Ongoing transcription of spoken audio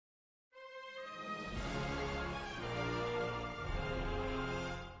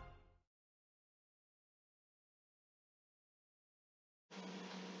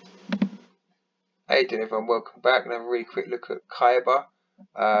Hey doing everyone, welcome back, and have a really quick look at Kyber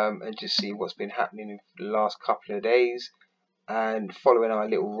and just see what's been happening in the last couple of days. And following our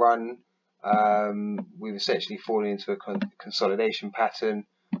little run, we've essentially fallen into a consolidation pattern,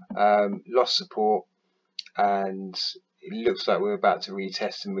 lost support, and it looks like we're about to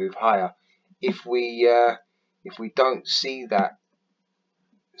retest and move higher. If we don't see that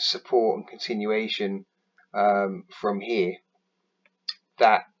support and continuation from here,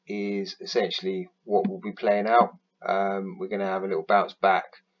 that is essentially what will be playing out. We're going to have a little bounce back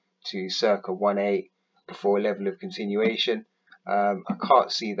to circa 1.8 before a level of continuation. I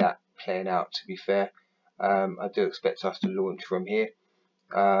can't see that playing out, to be fair. I do expect us to launch from here.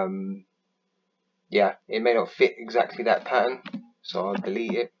 Yeah, it may not fit exactly that pattern, so I'll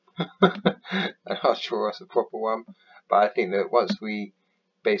delete it and I'll draw us a proper one. But I think that once we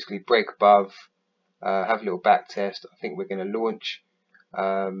basically break above, have a little back test, I think we're going to launch.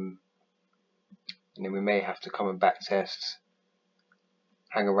 And then we may have to come and back test,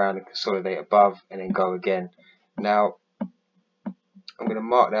 hang around and consolidate above, and then go again. Now I'm going to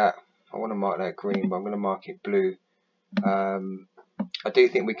mark that, I want to mark that green, but I'm going to mark it blue. I do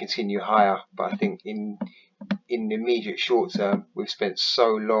think we continue higher, but I think in the immediate short term, we've spent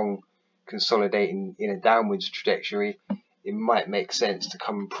so long consolidating in a downwards trajectory, it might make sense to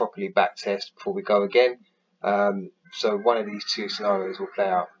come and properly back test before we go again. So one of these two scenarios will play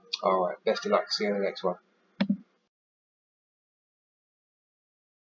out. Alright, best of luck, see you in the next one.